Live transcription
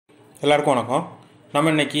எல்லாருக்கும் வணக்கம்.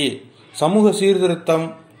 நம்ம இன்னைக்கு சமூக சீர்திருத்தம்,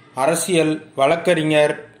 அரசியல்,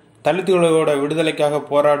 வழக்கறிஞர், தலித்துகளோட விடுதலைக்காக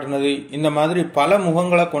போராடினது, இந்த மாதிரி பல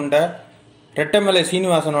முகங்களை கொண்ட ரெட்டமலை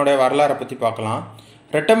சீனிவாசனோட வரலாறை பற்றி பார்க்கலாம்.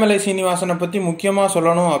 ரெட்டமலை சீனிவாசனை பற்றி முக்கியமாக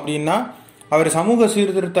சொல்லணும் அப்படின்னா, அவர் சமூக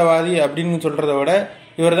சீர்திருத்தவாதி அப்படின்னு சொல்கிறத விட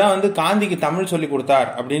இவர் தான் காந்திக்கு தமிழ் சொல்லி கொடுத்தார்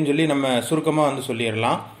அப்படின்னு சொல்லி நம்ம சுருக்கமாக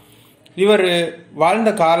சொல்லிடலாம். இவர்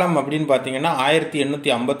வாழ்ந்த காலம் அப்படின்னு பார்த்தீங்கன்னா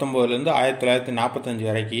 1859 1945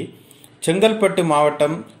 வரைக்கும் செங்கல்பட்டு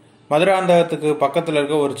மாவட்டம் மதுராந்தகத்துக்கு பக்கத்தில்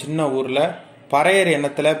இருக்க ஒரு சின்ன ஊரில் பறையர்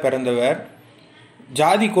இனத்தில் பிறந்தவர்.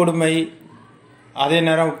 ஜாதி கொடுமை, அதே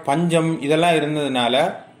நேரம் பஞ்சம் இதெல்லாம் இருந்ததுனால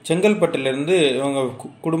செங்கல்பட்டுலேருந்து இவங்க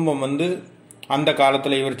குடும்பம் அந்த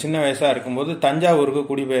காலத்தில் இவர் சின்ன வயசாக இருக்கும்போது தஞ்சாவூருக்கு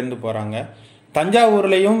குடிபெயர்ந்து போகிறாங்க.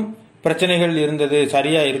 தஞ்சாவூர்லேயும் பிரச்சனைகள் இருந்தது,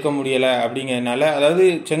 சரியாக இருக்க முடியலை அப்படிங்கிறதுனால, அதாவது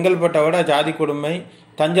செங்கல்பட்டை விட ஜாதி கொடுமை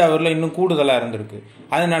தஞ்சாவூரில் இன்னும் கூடுதலாக இருந்திருக்கு.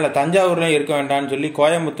 அதனால தஞ்சாவூர்லேயும் இருக்க வேண்டாம்னு சொல்லி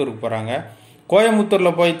கோயம்புத்தூருக்கு போகிறாங்க.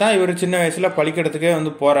 கோயம்புத்தூரில் போய் தான் இவர் சின்ன வயசில் பள்ளிக்கூடத்துக்கே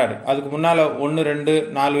போகிறாரு. அதுக்கு முன்னால் 1, 2,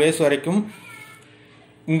 4 வயசு வரைக்கும்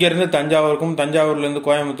இங்கேருந்து தஞ்சாவூருக்கும் தஞ்சாவூர்லேருந்து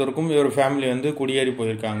கோயம்புத்தூருக்கும் இவர் ஃபேமிலி குடியேறி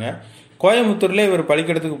போயிருக்காங்க. கோயம்புத்தூர்லேயே இவர்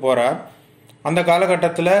பள்ளிக்கூடத்துக்கு போகிறார். அந்த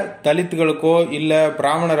காலகட்டத்தில் தலித்துகளுக்கோ இல்லை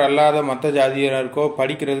பிராமணர் அல்லாத மற்ற ஜாதியினருக்கோ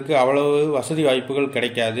படிக்கிறதுக்கு அவ்வளவு வசதி வாய்ப்புகள்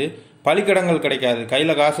கிடைக்காது, பள்ளிக்கூடங்கள் கிடைக்காது.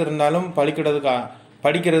 கையில் காசு இருந்தாலும்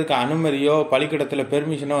படிக்கிறதுக்கு அனுமதியோ பள்ளிக்கூடத்தில்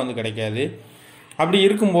பெர்மிஷனோ கிடைக்காது. அப்படி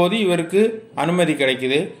இருக்கும்போது இவருக்கு அனுமதி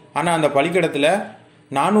கிடைக்குது. ஆனால் அந்த பள்ளிக்கூடத்தில்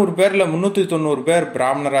 400 பேரில் 390 பேர்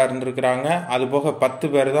பிராமணராக இருந்திருக்கிறாங்க. அது போக 10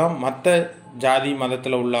 பேர் தான் மற்ற ஜாதி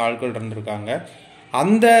மதத்தில் உள்ள ஆட்கள் இருந்திருக்காங்க.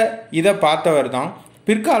 அந்த இதை பார்த்தவர் தான்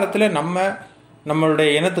பிற்காலத்தில் நம்மளுடைய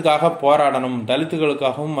இனத்துக்காக போராடணும்,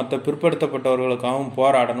 தலித்துகளுக்காகவும் மற்ற பிற்படுத்தப்பட்டவர்களுக்காகவும்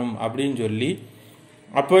போராடணும் அப்படின்னு சொல்லி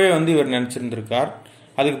அப்போவே இவர் நினச்சிருந்திருக்கார்.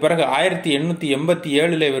 அதுக்கு பிறகு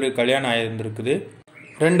 1887 இவர் கல்யாணம் ஆகியிருந்திருக்குது.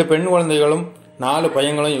 2 பெண் குழந்தைகளும் 4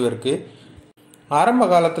 பையங்களும் இவருக்கு. ஆரம்ப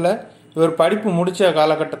காலத்தில் இவர் படிப்பு முடித்த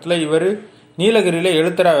காலகட்டத்தில் இவர் நீலகிரியில்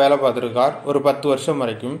எழுத்தராக வேலை பார்த்துருக்கார் ஒரு 10 வருஷம்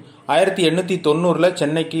வரைக்கும். 1890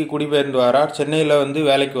 சென்னைக்கு குடிபெயர்ந்து வரார். சென்னையில்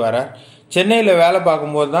வேலைக்கு வரார். சென்னையில் வேலை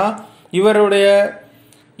பார்க்கும்போது தான் இவருடைய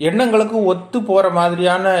எண்ணங்களுக்கு ஒத்து போகிற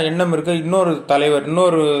மாதிரியான எண்ணம் இருக்க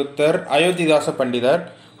இன்னொருத்தர் அயோத்திதாச பண்டிதர்.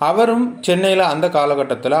 அவரும் சென்னையில் அந்த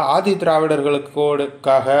காலகட்டத்தில் ஆதி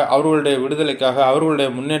திராவிடர்களுக்காக, அவர்களுடைய விடுதலைக்காக, அவர்களுடைய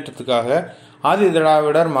முன்னேற்றத்துக்காக ஆதி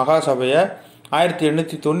திராவிடர் மகாசபையை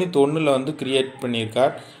 1891 கிரியேட்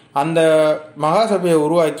பண்ணியிருக்கார். அந்த மகாசபையை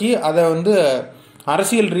உருவாக்கி அதை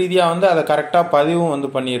அரசியல் ரீதியாக அதை கரெக்டாக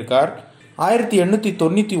பதிவும் பண்ணியிருக்கார்.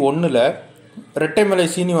 1891 ரெட்டைமலை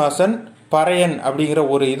சீனிவாசன் பறையன் அப்படிங்கிற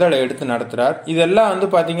ஒரு இதழை எடுத்து நடத்துகிறார். இதெல்லாம்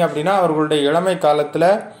பார்த்தீங்க அப்படின்னா அவர்களுடைய இளமை காலத்தில்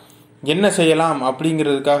என்ன செய்யலாம்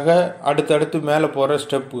அப்படிங்கிறதுக்காக அடுத்தடுத்து மேலே போகிற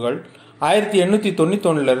ஸ்டெப்புகள்.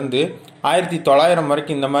 1891 1900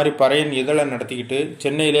 வரைக்கும் இந்த மாதிரி பறையன் இதழை நடத்திக்கிட்டு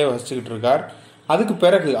சென்னையிலே வசிச்சுக்கிட்டு இருக்கார். அதுக்கு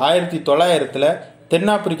பிறகு 1900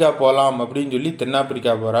 தென்னாப்பிரிக்கா போகலாம் அப்படின்னு சொல்லி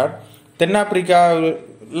தென்னாப்பிரிக்கா போகிறார்.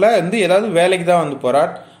 தென்னாப்பிரிக்காவில் ஏதாவது வேலைக்கு தான்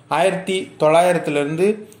போகிறார். 1900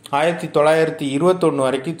 1921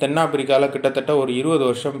 வரைக்கும் தென்னாப்பிரிக்காவில் கிட்டத்தட்ட ஒரு 20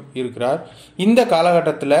 வருஷம் இருக்கிறார். இந்த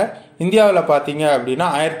காலகட்டத்தில் இந்தியாவில் பார்த்தீங்க அப்படின்னா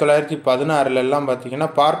 1916 பார்த்தீங்கன்னா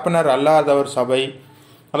பார்ப்பனர் அல்லாதவர் சபை,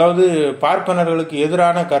 அதாவது பார்ப்பனர்களுக்கு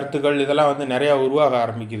எதிரான கருத்துக்கள் இதெல்லாம் நிறையா உருவாக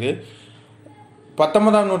ஆரம்பிக்குது.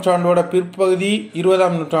 19ஆம் நூற்றாண்டோட பிற்பகுதி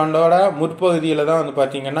 20ஆம் நூற்றாண்டோட முற்பகுதியில் தான்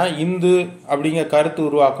பார்த்தீங்கன்னா இந்து அப்படிங்கிற கருத்து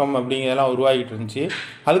உருவாக்கம் அப்படிங்கிறதெல்லாம் உருவாகிட்டு இருந்துச்சு.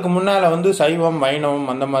 அதுக்கு முன்னால் சைவம்,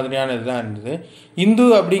 வைணவம் அந்த மாதிரியான இதுதான் இருந்தது. இந்து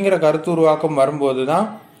அப்படிங்கிற கருத்து உருவாக்கம் வரும்போது தான்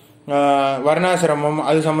வர்ணாசிரமம்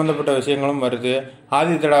அது சம்மந்தப்பட்ட விஷயங்களும் வருது.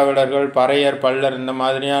 ஆதி திராவிடர்கள், பறையர், பள்ளர் இந்த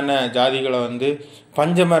மாதிரியான ஜாதிகளை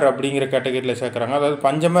பஞ்சமர் அப்படிங்கிற கேட்டகரியில் சேர்க்குறாங்க. அதாவது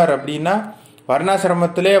பஞ்சமர் அப்படின்னா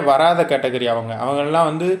வர்ணாசிரமத்திலே வராத கேட்டகரி. அவங்கெல்லாம்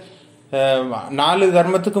 4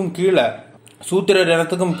 தர்மத்துக்கும் கீழே, சூத்திரர்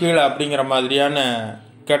இனத்துக்கும் கீழே அப்படிங்கிற மாதிரியான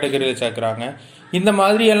கேட்டகரியில் சேர்க்குறாங்க. இந்த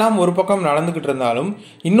மாதிரியெல்லாம் ஒரு பக்கம் நடந்துக்கிட்டு இருந்தாலும்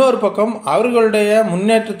இன்னொரு பக்கம் அவர்களுடைய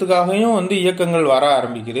முன்னேற்றத்துக்காகவும் இயக்கங்கள் வர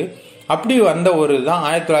ஆரம்பிக்குது. அப்படி வந்த ஒரு தான்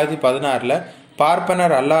 1916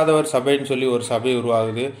 பார்ப்பனர் அல்லாதவர் சபைன்னு சொல்லி ஒரு சபை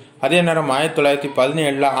உருவாகுது. அதே நேரம்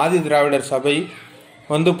 1917 ஆதி திராவிடர் சபை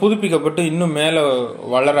புதுப்பிக்கப்பட்டு இன்னும் மேலே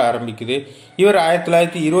வளர ஆரம்பிக்குது. இவர்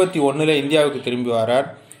 1921 இந்தியாவுக்கு திரும்பி வரார்.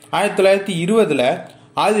 1920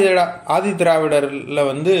 ஆதி திராவிடரில்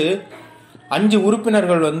 5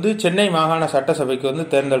 உறுப்பினர்கள் சென்னை மாகாண சட்டசபைக்கு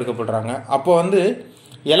தேர்ந்தெடுக்கப்படுறாங்க. அப்போ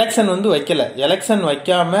எலெக்ஷன் வைக்கல. எலெக்ஷன்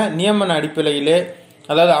வைக்காம நியமன அடிப்படையிலே,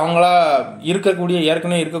 அதாவது அவங்களா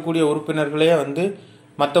ஏற்கனவே இருக்கக்கூடிய உறுப்பினர்களே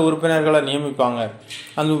மற்ற உறுப்பினர்களை நியமிப்பாங்க.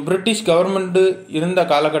 அந்த பிரிட்டிஷ் கவர்மெண்ட் இருந்த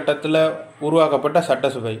காலகட்டத்தில் உருவாக்கப்பட்ட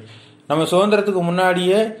சட்டசபை. நம்ம சுதந்திரத்துக்கு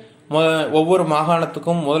முன்னாடியே ஒவ்வொரு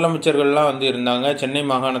மாகாணத்துக்கும் முதலமைச்சர்கள்லாம் வந்து இருந்தாங்க. சென்னை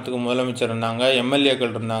மாகாணத்துக்கு முதலமைச்சர் இருந்தாங்க,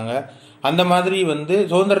 எம்எல்ஏக்கள் இருந்தாங்க. அந்த மாதிரி வந்து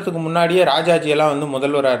சுதந்திரத்துக்கு முன்னாடியே ராஜாஜியெல்லாம் வந்து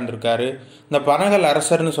முதல்வராக இருந்திருக்காரு. இந்த பனகல்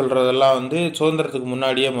அரசர்னு சொல்கிறதெல்லாம் வந்து சுதந்திரத்துக்கு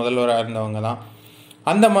முன்னாடியே முதல்வராக இருந்தவங்க தான்.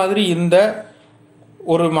 அந்த மாதிரி இந்த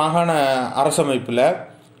ஒரு மாகாண அரசமைப்பில்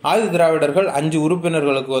ஆதி திராவிடர்கள் 5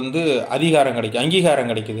 உறுப்பினர்களுக்கு வந்து அங்கீகாரம்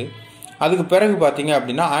கிடைக்குது. அதுக்கு பிறகு பார்த்தீங்க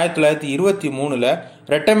அப்படின்னா 1923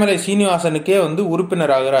 ரெட்டைமலை சீனிவாசனுக்கே வந்து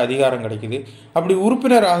உறுப்பினர் ஆகிற அதிகாரம் கிடைக்குது. அப்படி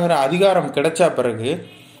உறுப்பினர் ஆகிற அதிகாரம் கிடைச்ச பிறகு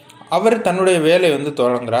அவர் தன்னுடைய வேலையை வந்து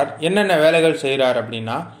தொடங்குறார். என்னென்ன வேலைகள் செய்கிறார்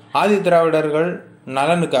அப்படின்னா, ஆதி திராவிடர்கள்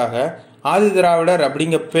நலனுக்காக ஆதி திராவிடர்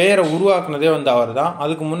அப்படிங்கிற பெயரை உருவாக்குனதே வந்து அவர் தான்.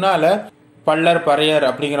 அதுக்கு முன்னால் பள்ளர் பறையர்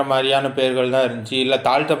அப்படிங்கிற மாதிரியான பெயர்கள் தான் இருந்துச்சு. இல்லை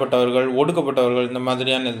தாழ்த்தப்பட்டவர்கள், ஒடுக்கப்பட்டவர்கள், இந்த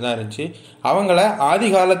மாதிரியான இதுதான் இருந்துச்சு. அவங்கள ஆதி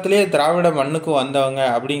காலத்திலே திராவிட மண்ணுக்கு வந்தவங்க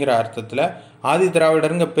அப்படிங்கிற அர்த்தத்தில் ஆதி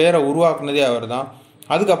திராவிடருங்க பேரை உருவாக்குனதே அவர் தான்.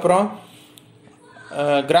 அதுக்கப்புறம்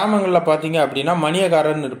கிராமங்களில் பார்த்தீங்க அப்படின்னா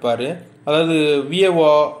மணியக்காரர்னு இருப்பார். அதாவது விஏஓ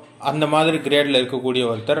அந்த மாதிரி கிரேடில் இருக்கக்கூடிய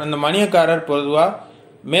ஒருத்தர். அந்த மணியக்காரர் பொதுவாக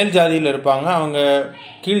மேல் ஜாதியில் இருப்பாங்க. அவங்க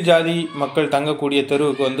கீழ் ஜாதி மக்கள் தங்கக்கூடிய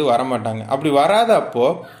தெருவுக்கு வந்து வரமாட்டாங்க. அப்படி வராத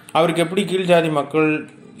அப்போது அவருக்கு எப்படி கீழ் ஜாதி மக்கள்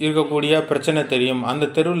இருக்கக்கூடிய பிரச்சனை தெரியும்?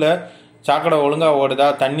 அந்த தெருவில் சாக்கடை ஒழுங்காக ஓடுதா,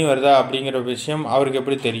 தண்ணி வருதா அப்படிங்கிற விஷயம் அவருக்கு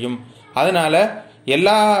எப்படி தெரியும்? அதனால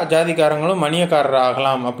எல்லா ஜாதிக்காரங்களும் மணியக்காரர்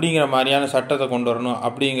ஆகலாம் அப்படிங்கிற மாதிரியான சட்டத்தை கொண்டு வரணும்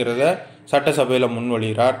அப்படிங்கிறத சட்டசபையில்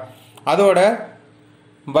முன்மொழிகிறார். அதோட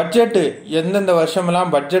பட்ஜெட்டு எந்தெந்த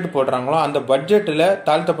வருஷமெல்லாம் பட்ஜெட் போடுறாங்களோ அந்த பட்ஜெட்டில்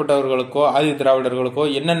தாழ்த்தப்பட்டவர்களுக்கோ ஆதி திராவிடர்களுக்கோ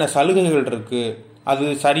என்னென்ன சலுகைகள் இருக்குது, அது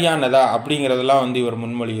சரியானதா அப்படிங்கிறதெல்லாம் வந்து இவர்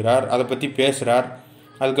முன்மொழிகிறார். அதை பற்றி பேசுகிறார்.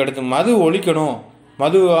 அதுக்கடுத்து மது ஒழிக்கணும்,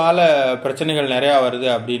 மதுவால் பிரச்சனைகள் நிறையா வருது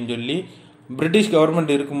அப்படின்னு சொல்லி பிரிட்டிஷ்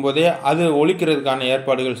கவர்மெண்ட் இருக்கும்போதே அது ஒழிக்கிறதுக்கான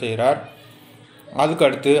ஏற்பாடுகள் செய்கிறார்.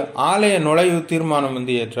 அதுக்கடுத்து ஆலய நுழைவு தீர்மானம்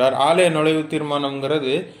வந்து ஏற்றார். ஆலய நுழைவு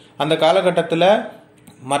தீர்மானம்ங்கிறது அந்த காலகட்டத்தில்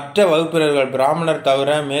மற்ற வகுப்பினர்கள், பிராமணர் தவிர,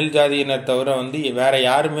 மேல் ஜாதியினர் தவிர வந்து வேற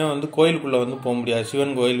யாருமே வந்து கோயிலுக்குள்ளே வந்து போக முடியாது.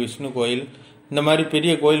 சிவன் கோயில், விஷ்ணு கோயில், இந்த மாதிரி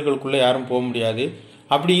பெரிய கோயில்களுக்குள்ளே யாரும் போக முடியாது.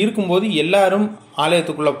 அப்படி இருக்கும்போது எல்லாரும்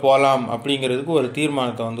ஆலயத்துக்குள்ளே போகலாம் அப்படிங்கிறதுக்கு ஒரு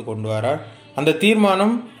தீர்மானத்தை வந்து கொண்டு வரார். அந்த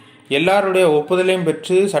தீர்மானம் எல்லாருடைய ஒப்புதலையும்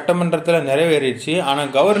பெற்று சட்டமன்றத்தில் நிறைவேறிடுச்சு.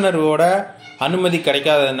 ஆனால் கவர்னரோட அனுமதி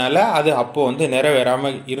கிடைக்காததுனால அது அப்போ வந்து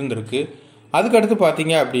நிறைவேறாமல் இருந்திருக்கு. அதுக்கடுத்து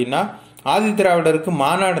பார்த்தீங்க அப்படின்னா ஆதி திராவிடருக்கு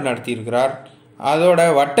மாநாடு நடத்தியிருக்கிறார். அதோட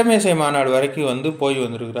வட்டமேசை மாநாடு வரைக்கும் வந்து போய்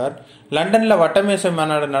வந்திருக்கிறார். லண்டனில் வட்டமேசை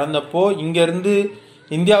மாநாடு நடந்தப்போ இங்கேருந்து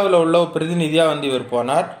இந்தியாவில் உள்ள பிரதிநிதியாக வந்து இவர்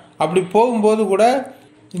போனார். அப்படி போகும்போது கூட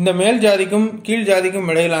இந்த மேல் ஜாதிக்கும் கீழ் ஜாதிக்கும்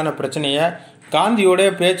இடையிலான பிரச்சனையை காந்தியோடைய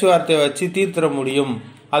பேச்சுவார்த்தையை வச்சு தீர்த்திட முடியும்,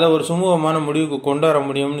 அதை ஒரு சுமூகமான முடிவுக்கு கொண்டு வர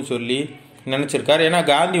முடியும்னு சொல்லி நினச்சிருக்கார். ஏன்னா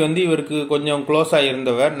காந்தி வந்து இவருக்கு கொஞ்சம் க்ளோஸாக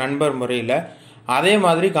இருந்தவர் நண்பர் முறையில். அதே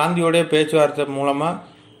மாதிரி காந்தியோடைய பேச்சுவார்த்தை மூலமாக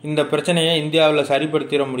இந்த பிரச்சனையை இந்தியாவில்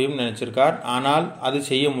சரிப்படுத்திட முடியும்னு நினச்சிருக்கார். ஆனால் அது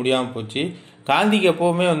செய்ய முடியாமல் போச்சு. காந்திக்கு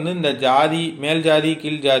எப்போவுமே வந்து இந்த ஜாதி, மேல் ஜாதி,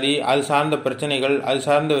 கீழ் ஜாதி, அது சார்ந்த பிரச்சனைகள், அது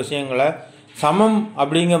சார்ந்த விஷயங்களை சமம்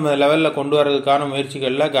அப்படிங்கிற லெவலில் கொண்டு வரதுக்கான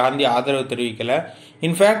முயற்சிகளில் காந்தி ஆதரவு தெரிவிக்கலை.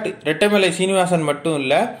 இன்ஃபேக்ட் ரெட்டைமலை சீனிவாசன் மட்டும்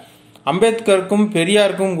இல்லை, அம்பேத்கருக்கும்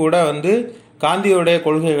பெரியாருக்கும் கூட வந்து காந்தியோடைய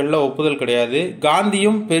கொள்கைகளில் ஒப்புதல் கிடையாது.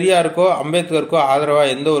 காந்தியும் பெரியாருக்கோ அம்பேத்கருக்கோ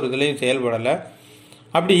ஆதரவாக எந்த ஒரு இதுலையும் செயல்படலை.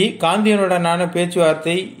 அப்படி காந்தியனுடனான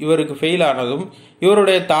பேச்சுவார்த்தை இவருக்கு ஃபெயில் ஆனதும்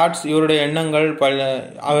இவருடைய தாட்ஸ், இவருடைய எண்ணங்கள்,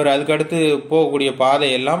 அவர் அதுக்கடுத்து போகக்கூடிய பாதை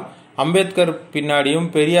எல்லாம் அம்பேத்கர்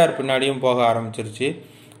பின்னாடியும் பெரியார் பின்னாடியும் போக ஆரம்பிச்சிருச்சு.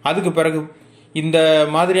 அதுக்கு பிறகு இந்த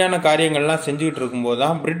மாதிரியான காரியங்கள்லாம் செஞ்சுக்கிட்டு இருக்கும்போது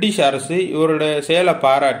தான் பிரிட்டிஷ் அரசு இவருடைய செயலை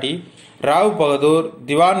பாராட்டி ராவ் பகதூர்,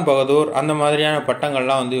 திவான் பகதூர் அந்த மாதிரியான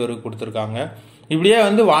பட்டங்கள்லாம் வந்து இவருக்கு கொடுத்துருக்காங்க. இப்படியே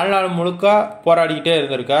வந்து வாழ்நாள் முழுக்க போராடிக்கிட்டே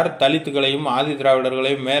இருந்திருக்கார். தலித்துகளையும் ஆதி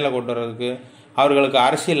திராவிடர்களையும் மேலே கொண்டு வர்றதுக்கு, அவர்களுக்கு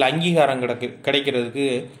அரசியல் அங்கீகாரம் கிடைக்கிறதுக்கு.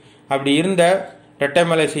 அப்படி இருந்த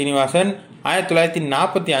ரெட்டைமலை சீனிவாசன்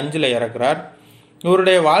 1945 இறக்குறார்.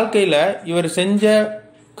 இவருடைய வாழ்க்கையில் இவர் செஞ்ச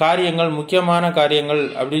காரியங்கள், முக்கியமான காரியங்கள்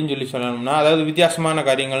அப்படின்னு சொல்லி சொல்லணும்னா, அதாவது வித்தியாசமான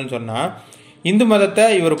காரியங்கள்னு சொன்னால், இந்து மதத்தை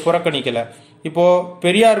இவர் புறக்கணிக்கலை. இப்போது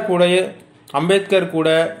பெரியார் கூட, அம்பேத்கர் கூட,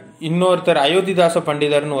 இன்னொருத்தர் அயோத்திதாச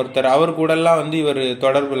பண்டிதர்னு ஒருத்தர், அவர் கூடலாம் வந்து இவர்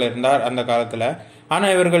தொடர்பில் இருந்தார் அந்த காலத்தில்.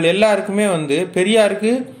 ஆனால் இவர்கள் எல்லாருக்குமே வந்து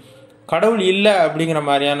பெரியாருக்கு கடவுள் இல்லை அப்படிங்கிற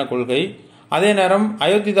மாதிரியான கொள்கை, அதே நேரம்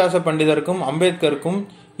அயோத்திதாச பண்டிதருக்கும் அம்பேத்கருக்கும்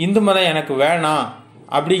இந்து மதம் எனக்கு வேணாம்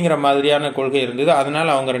அப்படிங்கிற மாதிரியான கொள்கை இருந்தது. அதனால்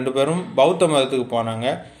அவங்க 2 பேரும் பௌத்த மதத்துக்கு போனாங்க.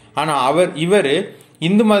 ஆனால் இவர்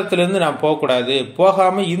இந்து மதத்திலேருந்து நான் போகக்கூடாது,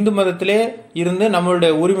 போகாமல் இந்து மதத்திலே இருந்து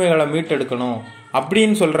நம்மளுடைய உரிமைகளை மீட்டெடுக்கணும்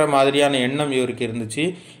அப்படின்னு சொல்கிற மாதிரியான எண்ணம் இவருக்கு இருந்துச்சு.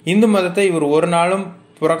 இந்து மதத்தை இவர் ஒரு நாளும்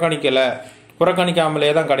புறக்கணிக்காமலே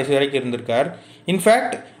தான் கடைசி வரைக்கும் இருந்திருக்கார்.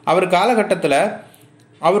 இன்ஃபேக்ட் அவர் காலகட்டத்தில்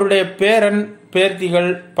அவருடைய பேரன் பேர்த்திகள்,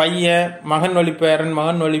 பையன், மகன் வழி பேரன்,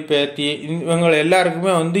 மகன் வழி பேர்த்தி, இவங்க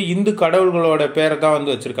எல்லாருக்குமே வந்து இந்து கடவுள்களோட பேரை தான்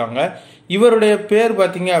வந்து வச்சிருக்காங்க. இவருடைய பேர்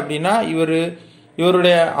பார்த்தீங்க அப்படின்னா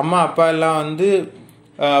இவருடைய அம்மா அப்பா எல்லாம் வந்து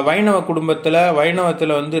வைணவ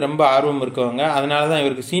வைணவத்தில் வந்து ரொம்ப ஆர்வம் இருக்கவங்க. அதனால தான்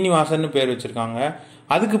இவருக்கு சீனிவாசன் பேர் வச்சிருக்காங்க.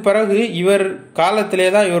 அதுக்கு பிறகு இவர் காலத்திலே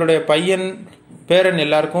தான் இவருடைய பையன் பேரன்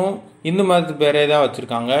எல்லாருக்கும் இந்து மதத்து பேரே தான்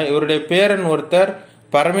வச்சிருக்காங்க. இவருடைய பேரன் ஒருத்தர்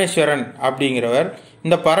பரமேஸ்வரன் அப்படிங்கிறவர்.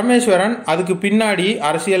 இந்த பரமேஸ்வரன் அதுக்கு பின்னாடி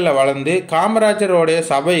அரசியலில் வளர்ந்து காமராஜருடைய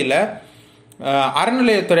சபையில்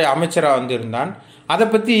அறநிலையத்துறை அமைச்சராக வந்து இருந்தான். அதை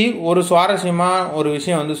பற்றி ஒரு சுவாரஸ்யமாக ஒரு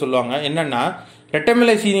விஷயம் வந்து சொல்லுவாங்க. என்னன்னா,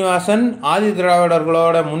 ரெட்டைமலை சீனிவாசன் ஆதி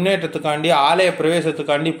திராவிடர்களோட முன்னேற்றத்துக்காண்டி ஆலய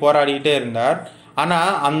பிரவேசத்துக்காண்டி போராடிக்கிட்டே இருந்தார்.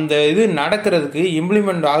 ஆனால் அந்த இது நடக்கிறதுக்கு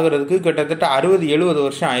இம்ப்ளிமெண்ட் ஆகுறதுக்கு கிட்டத்தட்ட 60-70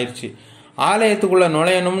 வருஷம் ஆயிடுச்சு. ஆலயத்துக்குள்ள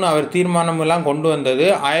நுழையணும்னு அவர் தீர்மானம் எல்லாம் கொண்டு வந்தது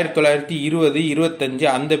 1920-25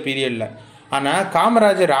 அந்த பீரியட்ல. ஆனால்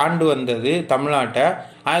காமராஜர் ஆண்டு வந்தது தமிழ்நாட்டை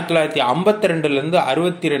 1952லேருந்து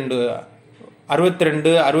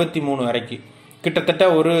 62-63 வரைக்கும், கிட்டத்தட்ட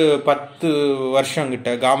ஒரு 10 வருஷம் கிட்ட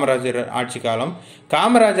காமராஜர் ஆட்சி காலம்.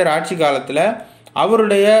 காமராஜர் ஆட்சி காலத்தில்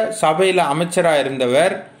அவருடைய சபையில் அமைச்சராக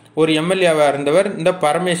இருந்தவர், ஒரு எம்எல்ஏவாக இருந்தவர் இந்த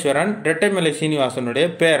பரமேஸ்வரன், ரெட்டைமலை சீனிவாசனுடைய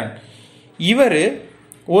பேரன். இவர்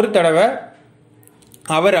ஒரு தடவை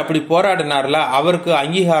அவர் அப்படி போராடினார்ல, அவருக்கு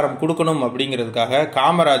அங்கீகாரம் கொடுக்கணும் அப்படிங்கிறதுக்காக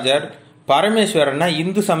காமராஜர் பரமேஸ்வரனை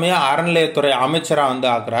இந்து சமய அறநிலையத்துறை அமைச்சராக வந்து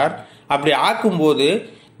ஆக்குறார். அப்படி ஆக்கும்போது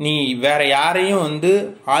நீ வேற யாரையும் வந்து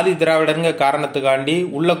ஆதி திராவிடங்க காரணத்துக்காண்டி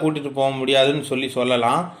உள்ள கூட்டிட்டு போக முடியாதுன்னு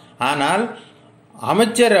சொல்லலாம். ஆனால்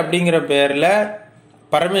அமைச்சர் அப்படிங்கிற பேர்ல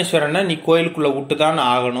பரமேஸ்வரனை நீ கோயிலுக்குள்ள விட்டுத்தானே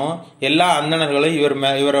ஆகணும், எல்லா அந்தணர்களும்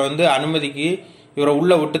இவரை வந்து அனுமதிக்கு இவரை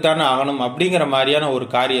உள்ள விட்டுத்தானே ஆகணும் அப்படிங்கிற மாதிரியான ஒரு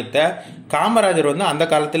காரியத்தை காமராஜர் வந்து அந்த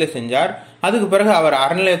காலத்திலே செஞ்சார். அதுக்கு பிறகு அவர்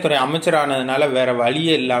அறநிலையத்துறை அமைச்சரானதுனால வேற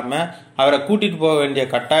வழியே இல்லாம அவரை கூட்டிட்டு போக வேண்டிய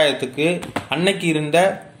கட்டாயத்துக்கு அன்னைக்கு இருந்த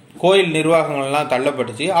கோயில் நிர்வாகங்கள்லாம்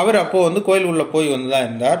தள்ளப்பட்டுச்சு. அவர் அப்போ வந்து கோயில் உள்ள போய் வந்துதான்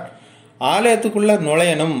இருந்தார். ஆலயத்துக்குள்ள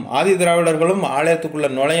நுழையணும், ஆதி திராவிடர்களும் ஆலயத்துக்குள்ள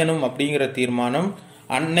நுழையணும் அப்படிங்கிற தீர்மானம்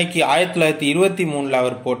அன்னைக்கு 1923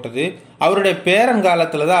 அவர் போட்டது. அவருடைய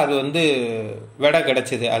பேரங்காலத்துல தான் அது வந்து விடை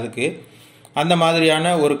கிடைச்சது. அதுக்கு அந்த மாதிரியான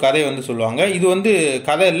ஒரு கதை வந்து சொல்லுவாங்க. இது வந்து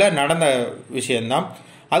கதையில் நடந்த விஷயம்தான்.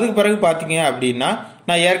 அதுக்கு பிறகு பார்த்தீங்க அப்படின்னா,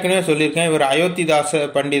 நான் ஏற்கனவே சொல்லியிருக்கேன், இவர் அயோத்திதாச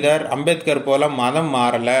பண்டிதர், அம்பேத்கர் போல மதம்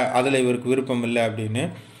மாறலை, அதில் இவருக்கு விருப்பம் இல்லை அப்படின்னு.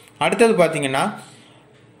 அடுத்தது பார்த்தீங்கன்னா,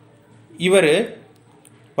 இவர்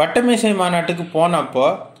வட்டமேசை மாநாட்டுக்கு போனப்போ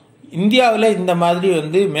இந்தியாவில் இந்த மாதிரி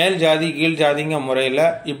வந்து மேல் ஜாதி கீழ் ஜாதிங்க முறையில்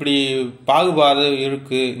இப்படி பாகுபாடு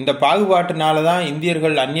இருக்குது, இந்த பாகுபாட்டினால தான்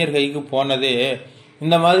இந்தியர்கள் அந்நியர் கைக்கு போனதே,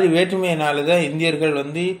 இந்த மாதிரி வேற்றுமையினால தான் இந்தியர்கள்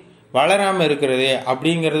வந்து வளராமல் இருக்கிறதே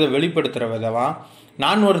அப்படிங்கிறத வெளிப்படுத்துகிற விதமா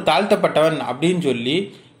நான் ஒரு தாழ்த்தப்பட்டவன் அப்படின்னு சொல்லி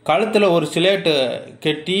கழுத்தில் ஒரு சிலேட்டு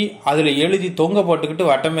கட்டி அதில் எழுதி தொங்க போட்டுக்கிட்டு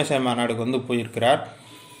வட்டமேசை மாநாடுக்கு வந்து போயிருக்கிறார்.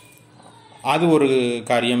 அது ஒரு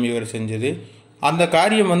காரியம் இவர் செஞ்சது. அந்த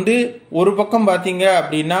காரியம் வந்து ஒரு பக்கம் பார்த்தீங்க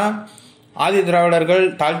அப்படின்னா, ஆதி திராவிடர்கள்,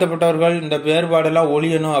 தாழ்த்தப்பட்டவர்கள், இந்த வேறுபாடெல்லாம்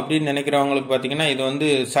ஒழியணும் அப்படின்னு நினைக்கிறவங்களுக்கு பார்த்தீங்கன்னா இது வந்து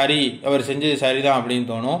சரி, அவர் செஞ்சது சரிதான் அப்படின்னு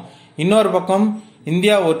தோணும். இன்னொரு பக்கம்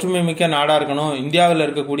இந்தியா ஒற்றுமை மிக்க நாடாக இருக்கணும், இந்தியாவில்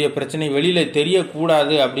இருக்கக்கூடிய பிரச்சனை வெளியில்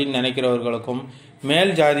தெரியக்கூடாது அப்படின்னு நினைக்கிறவர்களுக்கும்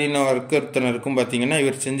மேல் ஜாதியினருக்கும் பார்த்தீங்கன்னா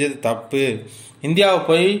இவர் செஞ்சது தப்பு, இந்தியாவை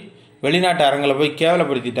போய் வெளிநாட்டு அரங்களை போய்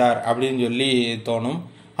கேவலப்படுத்திட்டார் அப்படின்னு சொல்லி தோணும்.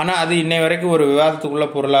 ஆனால் அது இன்னை வரைக்கும் ஒரு விவாதத்துக்குள்ள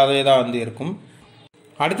பொருளாகவே தான் வந்து இருக்கும்.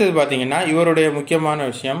 அடுத்தது பார்த்தீங்கன்னா, இவருடைய முக்கியமான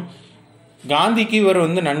விஷயம், காந்திக்கு இவர்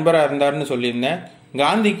வந்து நண்பராக இருந்தார்னு சொல்லியிருந்தேன்.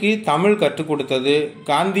 காந்திக்கு தமிழ் கற்றுக் கொடுத்தது,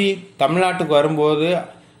 காந்தி தமிழ்நாட்டுக்கு வரும்போது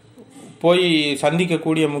போய்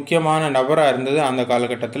சந்திக்கக்கூடிய முக்கியமான நபராக இருந்தது அந்த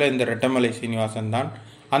காலகட்டத்தில் இந்த ரெட்டைமலை சீனிவாசன் தான்.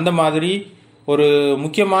 அந்த மாதிரி ஒரு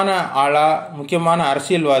முக்கியமான முக்கியமான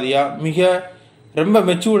அரசியல்வாதியாக ரொம்ப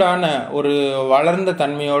மெச்சூர்டான ஒரு வளர்ந்த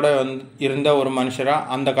தன்மையோட இருந்த ஒரு மனுஷராக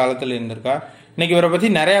அந்த காலத்தில் இருந்திருக்கார். இன்னைக்கு இவரை பற்றி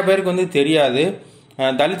நிறையா பேருக்கு வந்து தெரியாது,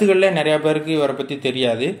 தலித்துகளில் நிறையா பேருக்கு இவரை பற்றி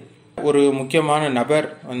தெரியாது. ஒரு முக்கியமான நபர்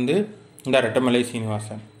வந்து இந்த ரெட்டைமலை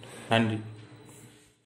சீனிவாசன். நன்றி.